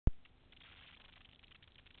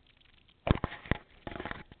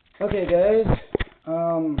Okay guys,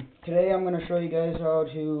 today I'm going to show you guys how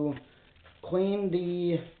to clean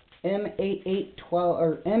the m887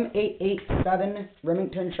 or m887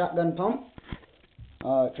 Remington shotgun pump.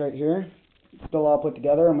 It's right here. It's still all put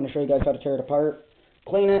together. I'm going to show you guys how to tear it apart,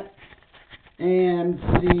 clean it, and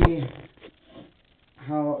see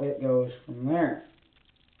how it goes from there.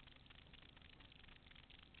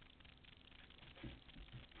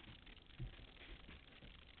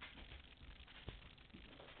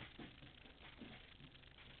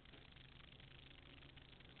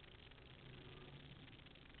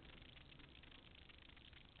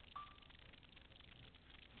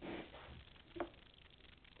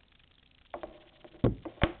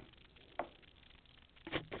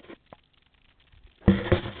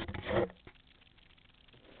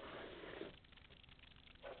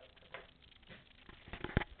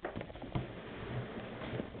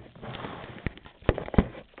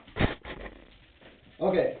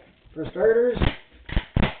 Okay, for starters,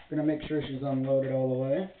 I'm going to make sure she's unloaded all the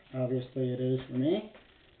way. Obviously it is for me.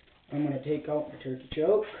 I'm going to take out the turkey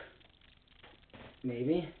choke.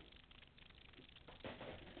 Maybe.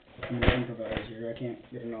 I'm going to improvise here. I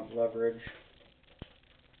can't get enough leverage.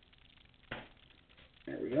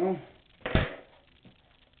 There we go.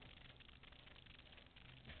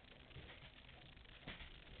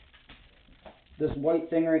 This white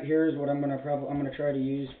thing right here is what I'm gonna try to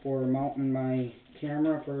use for mounting my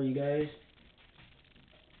camera for you guys,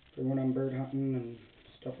 for when I'm bird hunting and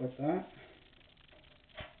stuff like that.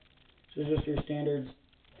 So it's just your standard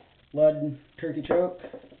lead turkey choke.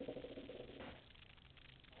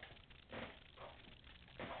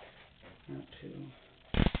 Not too.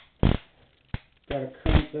 Gotta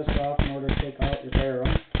crank this off in order to take out your barrel.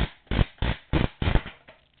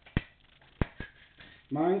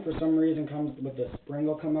 Mine, for some reason, comes with the spring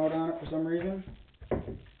will come out on it for some reason.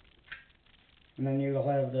 And then you'll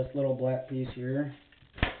have this little black piece here.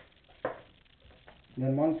 And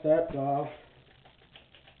then once that's off,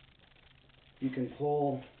 you can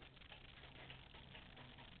pull.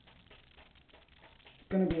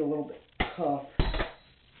 It's going to be a little bit tough.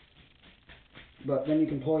 But then you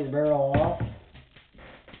can pull your barrel off.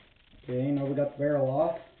 Okay, now we got the barrel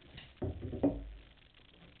off.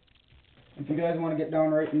 If you guys want to get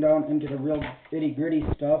down into the real itty gritty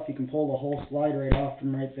stuff, you can pull the whole slide right off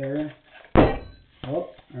from right there. Oh,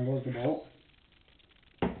 there goes the bolt.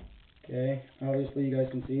 Okay, obviously you guys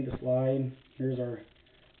can see the slide. Here's our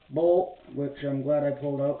bolt, which I'm glad I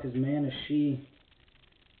pulled out because man,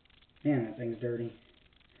 that thing's dirty.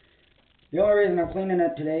 The only reason I'm cleaning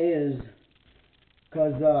it today is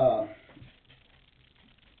because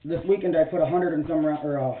this weekend I put 100 and some round,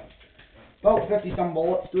 or about 50 some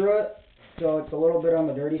bullets through it. So it's a little bit on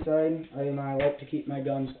the dirty side. I like to keep my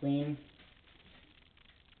guns clean.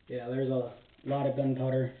 Yeah, there's a lot of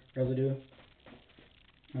gunpowder residue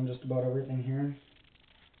on just about everything here.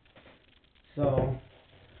 So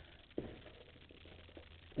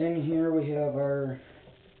in here we have our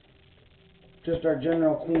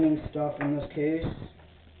general cleaning stuff in this case.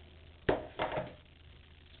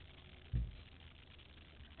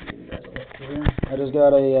 I just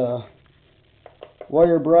got a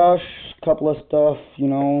wire brush, couple of stuff, you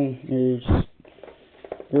know,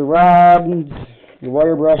 your rods, your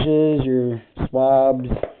wire brushes, your swabs.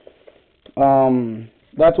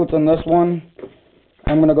 That's what's in this one.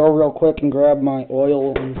 I'm gonna go real quick and grab my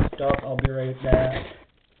oil and stuff. I'll be right back.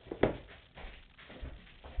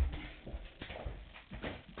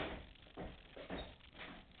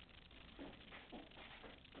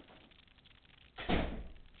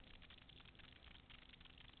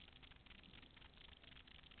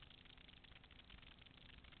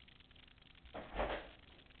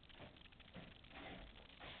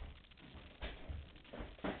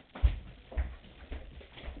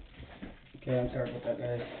 Okay, I'm sorry about that,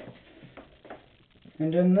 guys.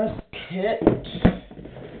 And in this kit,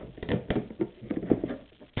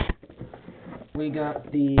 we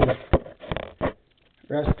got the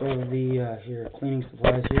rest of the cleaning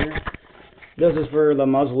supplies here. This is for the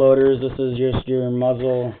muzzle loaders. This is just your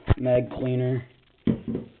muzzle mag cleaner.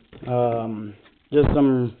 Just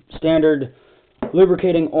some standard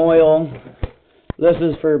lubricating oil. This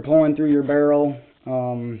is for pulling through your barrel,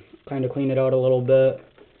 kind of clean it out a little bit.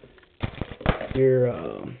 Your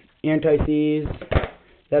anti-seize,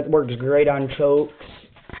 that works great on chokes.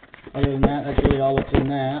 Other than that, that's really all that's in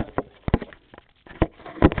that.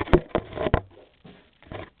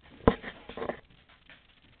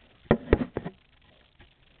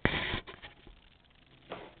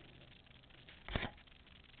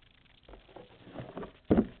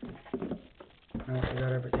 I also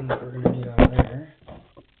got everything that we're going to need out of there.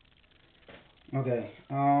 Okay,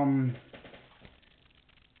 I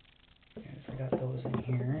got those in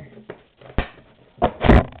here.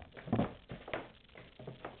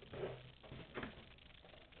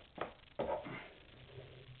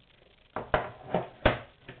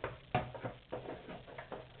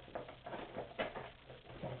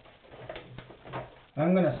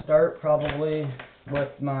 I'm going to start probably with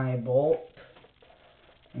my bolt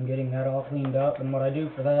and getting that all cleaned up. And what I do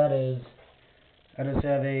for that is I just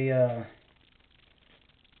have a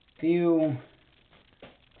few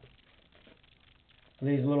of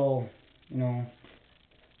these little,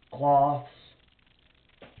 cloths.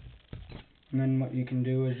 And then what you can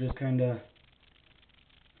do is just kind of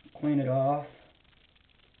clean it off.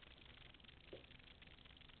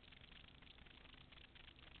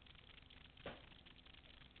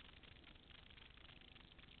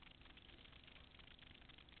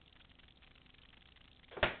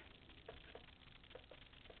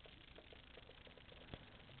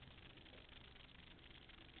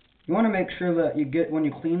 You want to make sure that when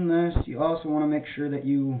you clean this, you also want to make sure that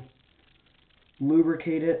you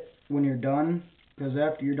lubricate it when you're done, because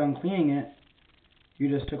after you're done cleaning it, you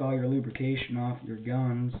just took all your lubrication off your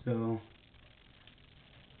gun, so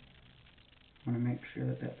want to make sure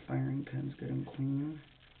that that firing pin's good and clean.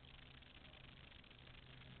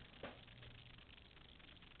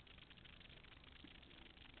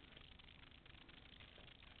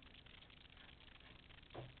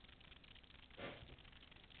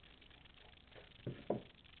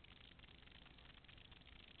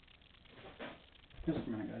 Just a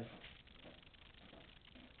minute, guys.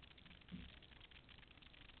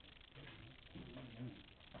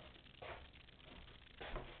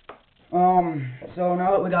 So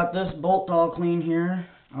now that we got this bolt all clean here,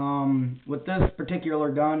 with this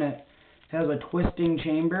particular gun, it has a twisting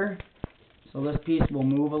chamber, so this piece will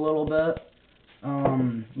move a little bit.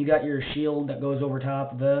 You got your shield that goes over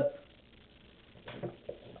top of it.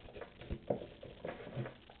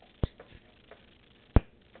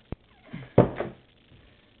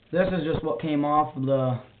 This is just what came off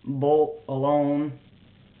the bolt alone.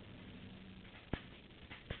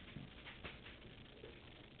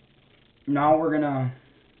 Now we're gonna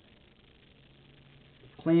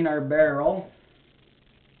clean our barrel.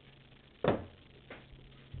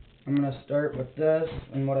 I'm gonna start with this,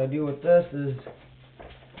 and what I do with this is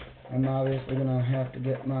I'm obviously gonna have to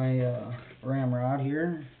get my ramrod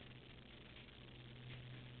here.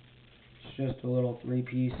 It's just a little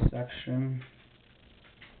 3-piece section.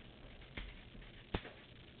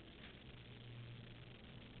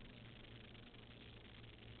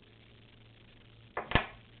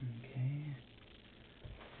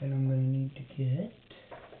 And I'm going to need to get,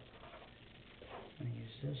 I'm going to use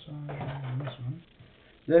this one and this one.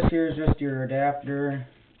 This here is just your adapter,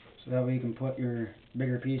 so that way you can put your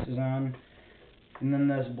bigger pieces on. And then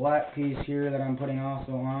this black piece here that I'm putting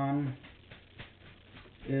also on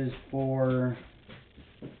is for,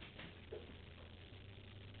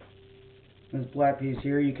 this black piece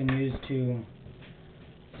here you can use to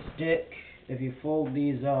stick, if you fold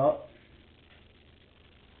these up.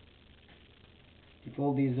 You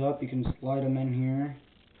fold these up, you can slide them in here.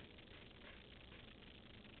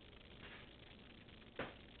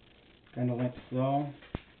 Kind of like so.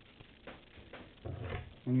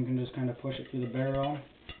 And you can just kind of push it through the barrel.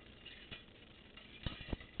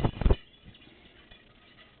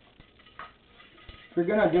 If you're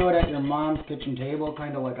going to do it at your mom's kitchen table,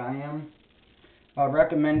 kind of like I am, I would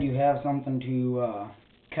recommend you have something to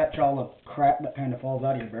catch all the crap that kind of falls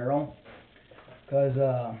out of your barrel. Because,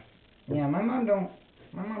 yeah, my mom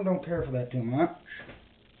don't care for that too much.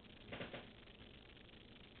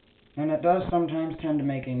 And it does sometimes tend to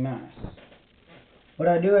make a mess. What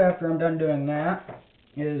I do after I'm done doing that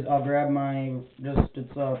is I'll grab my,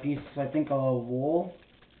 it's a piece, I think, of wool.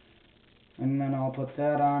 And then I'll put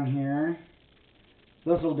that on here.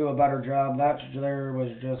 This will do a better job. That there was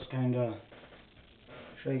just kind of,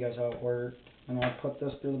 show you guys how it worked. And I'll put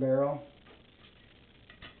this through the barrel.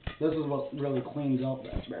 This is what really cleans up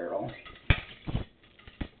that barrel.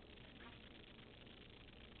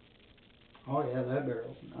 Oh yeah, that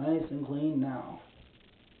barrel's nice and clean now.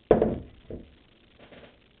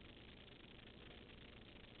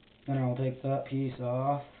 Then I'll take that piece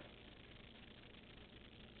off.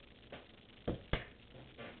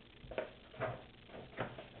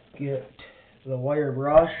 Get the wire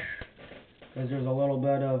brush, because there's a little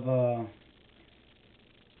bit of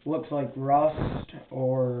looks like rust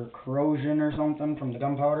or corrosion or something from the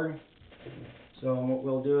gunpowder. So what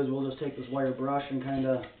we'll do is we'll just take this wire brush and kind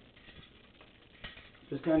of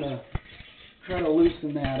try to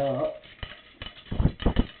loosen that up.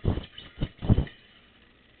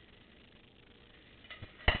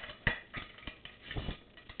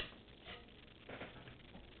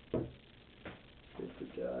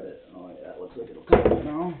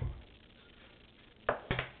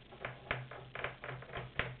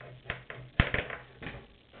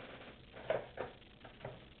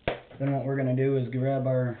 Then what we're going to do is grab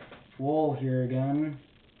our wool here again.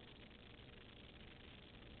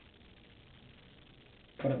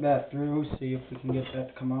 Put it back through, see if we can get that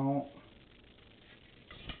to come out.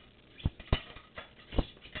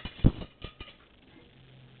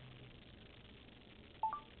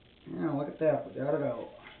 Yeah, look at that, we got it out.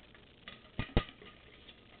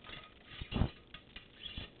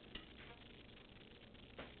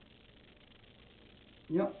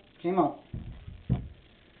 Yep, came out.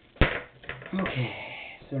 Okay,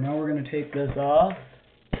 so now we're going to take this off.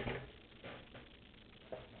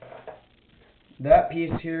 That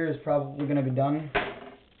piece here is probably going to be done.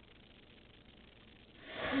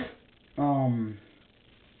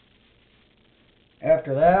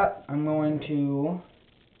 After that, I'm going to...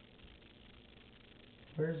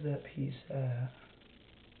 Where's that piece at?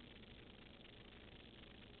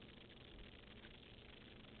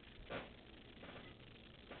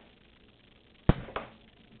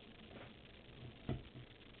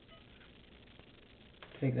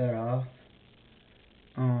 Take that off.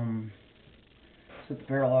 Set the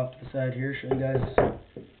barrel off to the side here, show you guys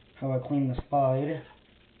how I clean the slide.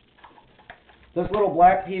 This little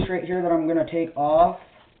black piece right here that I'm going to take off,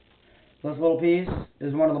 this little piece,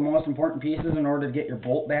 is one of the most important pieces in order to get your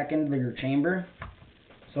bolt back into your chamber.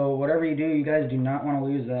 So whatever you do, you guys do not want to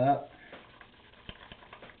lose that.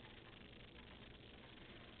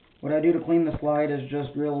 What I do to clean the slide is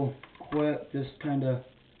just real quick, just kind of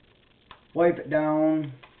wipe it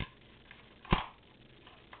down.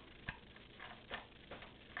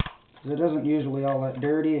 It isn't usually all that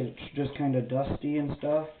dirty, it's just kind of dusty and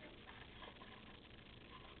stuff.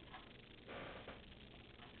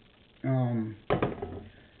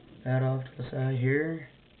 That off to the side here.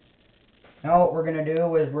 Now what we're going to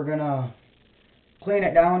do is we're going to clean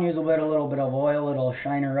it down, use a little bit of oil, it'll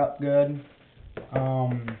shine her up good.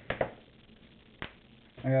 I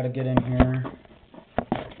gotta get in here,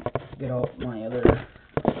 get out my other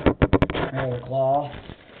cloth.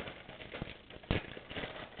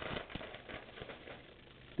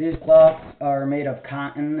 These cloths are made of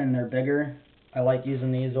cotton and they're bigger. I like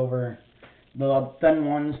using these over the thin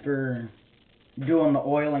ones for doing the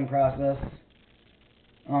oiling process.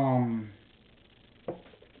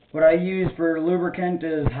 What I use for lubricant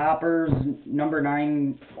is Hopper's number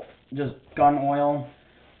 9, just gun oil.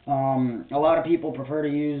 A lot of people prefer to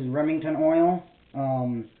use Remington oil.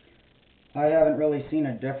 I haven't really seen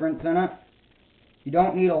a difference in it. You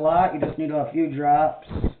don't need a lot, you just need a few drops.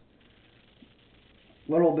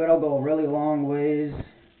 A little bit will go a really long ways.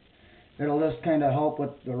 It'll just kind of help with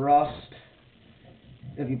the rust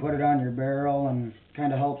if you put it on your barrel, and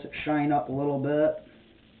kind of helps it shine up a little bit.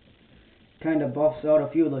 Kind of buffs out a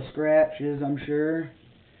few of the scratches, I'm sure.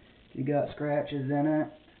 If you got scratches in it.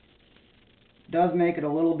 Does make it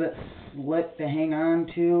a little bit slick to hang on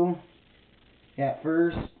to at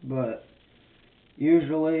first, but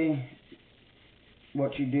usually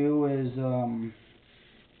what you do is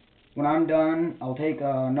when I'm done, I'll take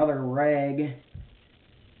another rag,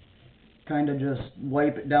 kind of just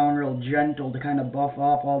wipe it down real gentle to kind of buff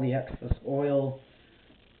off all the excess oil.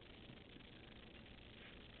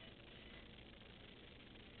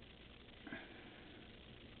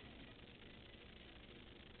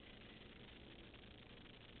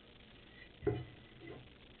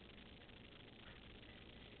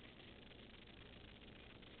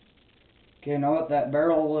 Okay, now that that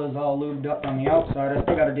barrel is all lubed up on the outside, I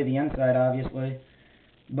still got to do the inside, obviously.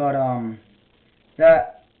 But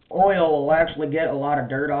that oil will actually get a lot of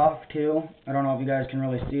dirt off too. I don't know if you guys can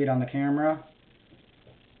really see it on the camera.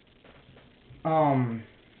 What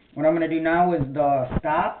I'm going to do now is the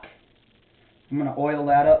stock. I'm going to oil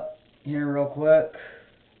that up here real quick.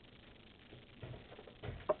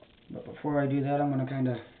 But before I do that, I'm going to kind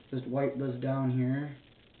of just wipe this down here.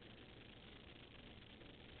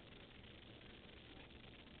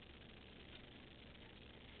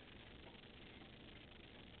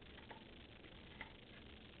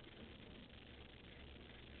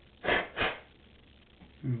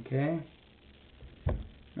 Okay.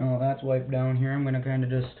 Now that's wiped down here, I'm going to kind of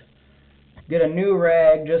just get a new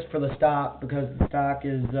rag just for the stock, because the stock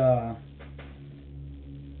is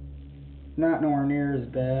not nowhere near as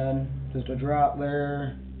bad. Just a drop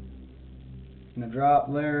there, and a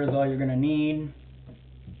drop there is all you're going to need.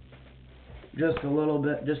 Just a little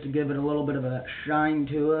bit, just to give it a little bit of a shine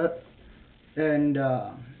to it. And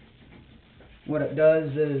what it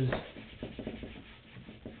does is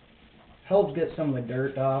helps get some of the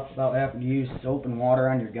dirt off without having to use soap and water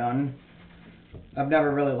on your gun. I've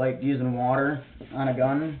never really liked using water on a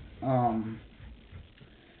gun.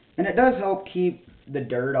 And it does help keep the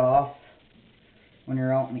dirt off when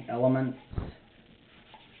you're out in the elements.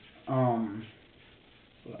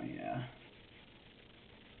 So yeah.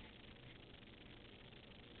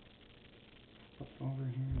 Flip over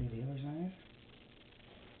here and do the other side.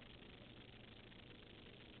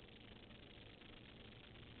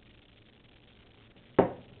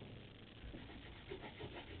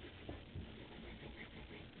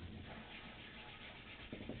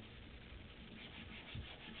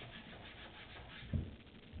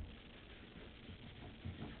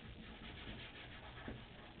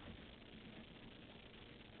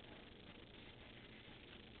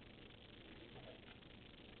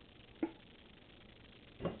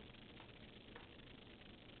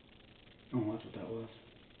 Oh, that's what that was.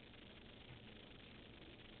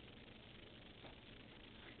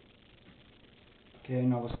 Okay,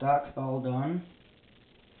 now the stock's all done.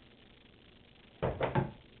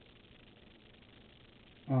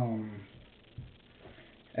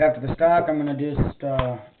 After the stock, I'm gonna just,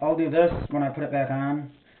 I'll do this when I put it back on.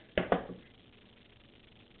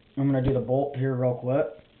 I'm gonna do the bolt here real quick.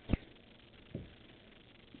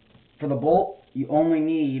 For the bolt, you only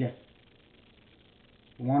need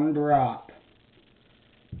 1 drop.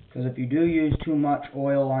 Because if you do use too much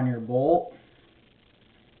oil on your bolt,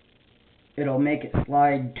 it'll make it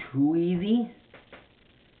slide too easy.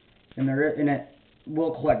 And it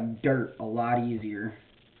will collect dirt a lot easier.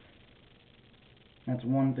 That's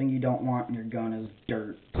one thing you don't want in your gun is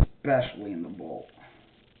dirt, especially in the bolt.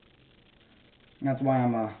 That's why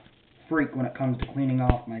I'm a freak when it comes to cleaning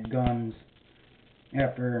off my guns.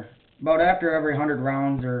 After every 100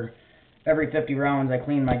 rounds or every 50 rounds, I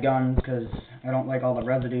clean my guns because I don't like all the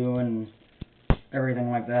residue and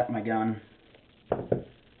everything like that in my gun.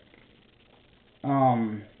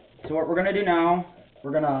 So what we're gonna do now,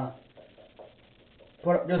 we're gonna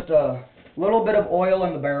put just a little bit of oil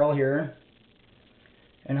in the barrel here.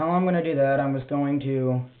 And how I'm going to do that, I'm just going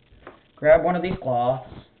to grab one of these cloths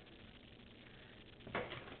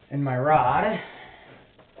and my rod,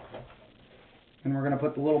 and we're going to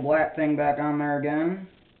put the little black thing back on there again.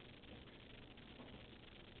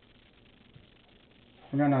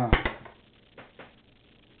 We're going to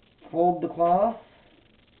fold the cloth.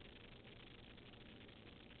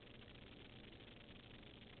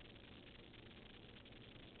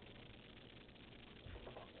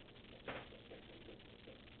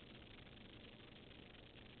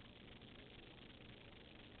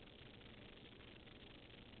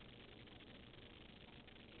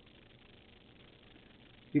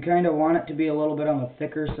 You kind of want it to be a little bit on the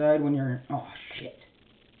thicker side when you're... Oh, shit.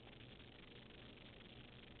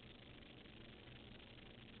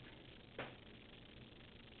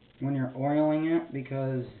 When you're oiling it,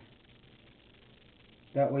 because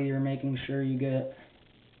that way you're making sure you get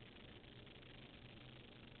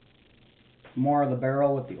more of the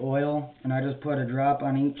barrel with the oil. And I just put a drop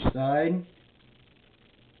on each side.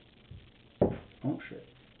 Oh, shit.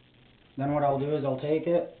 Then what I'll do is I'll take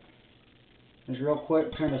it, just real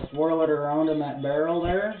quick, kind of swirl it around in that barrel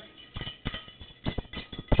there.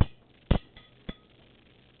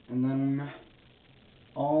 And then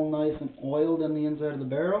all nice and oiled in the inside of the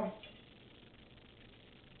barrel.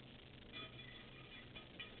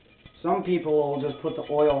 Some people will just put the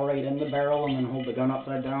oil right in the barrel and then hold the gun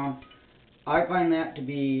upside down. I find that to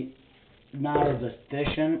be not as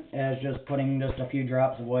efficient as just putting just a few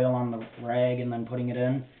drops of oil on the rag and then putting it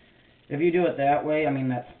in. If you do it that way, I mean,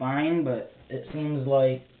 that's fine, but it seems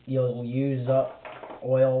like you'll use up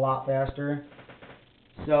oil a lot faster.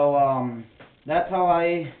 So, that's how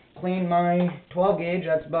I clean my 12 gauge.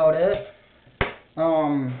 That's about it.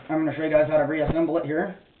 I'm going to show you guys how to reassemble it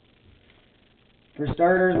here. For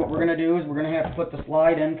starters, what we're going to do is we're going to have to put the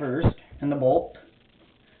slide in first, and the bolt.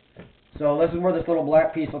 So this is where this little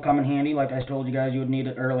black piece will come in handy, like I told you guys you would need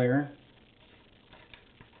it earlier.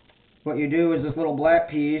 What you do is this little black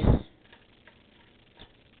piece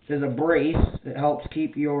is a brace that helps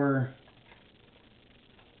keep your...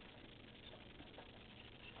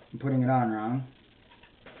 I'm putting it on wrong.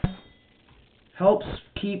 Helps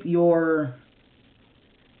keep your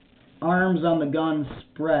arms on the gun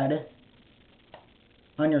spread,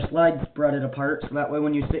 on your slide spread it apart, so that way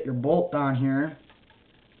when you sit your bolt on here,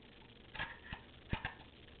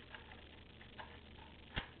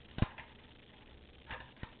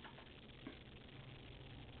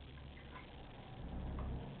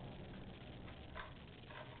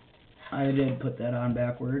 I did put that on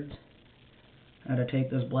backwards. I had to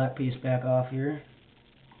take this black piece back off here.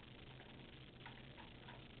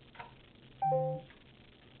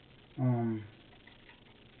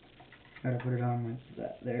 Gotta put it on like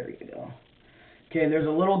that. There you go. Okay, there's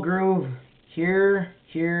a little groove here,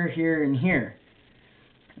 here, here, and here.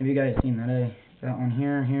 Have you guys seen that? Got one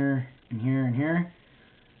here, here, and here, and here.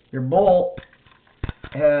 your bolt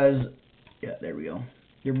has, yeah, there we go.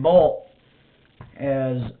 Your bolt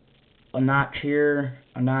has a notch here,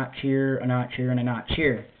 a notch here, a notch here, and a notch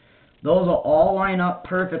here. Those will all line up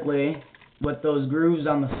perfectly with those grooves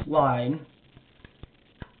on the slide.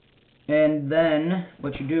 And then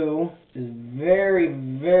what you do is very,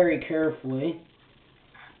 very carefully,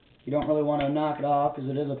 you don't really want to knock it off because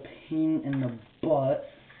it is a pain in the butt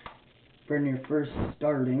when you're first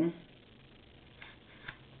starting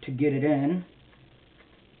to get it in.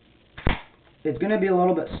 It's going to be a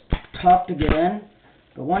little bit tough to get in,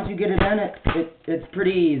 but once you get it in, it's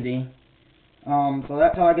pretty easy. So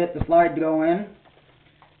that's how I get the slide to go in.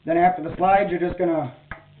 Then after the slide, you're just going to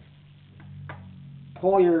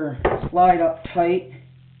pull your slide up tight.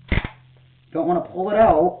 Don't want to pull it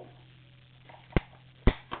out,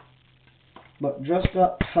 but just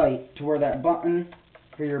up tight to where that button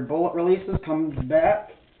for your bullet releases comes back.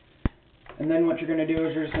 And then what you're going to do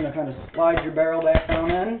is you're just going to kind of slide your barrel back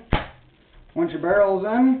down in. Once your barrel's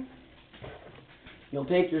in, you'll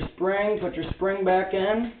take your spring, put your spring back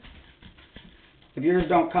in. If yours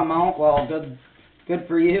don't come out, well, good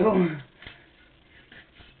for you.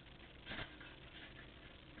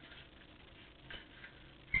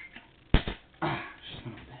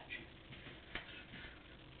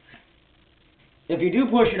 If you do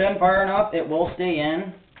push it in far enough, it will stay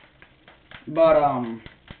in. But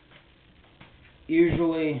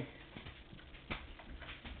usually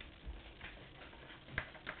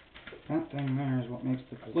that thing there is what makes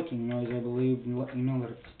the clicking noise, I believe, and let you know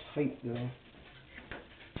that it's tight though.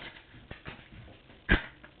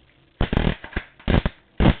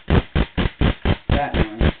 That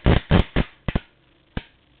noise.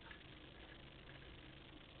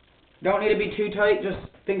 Don't need to be too tight, just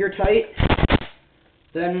finger tight.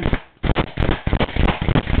 Then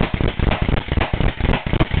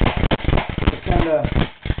just kind of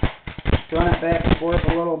run it back and forth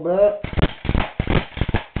a little bit.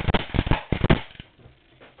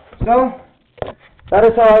 So that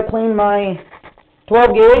is how I clean my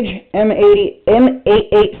 12 gauge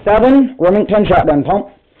m887 Remington shotgun pump.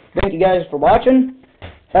 Thank you guys for watching.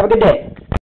 Have a good day.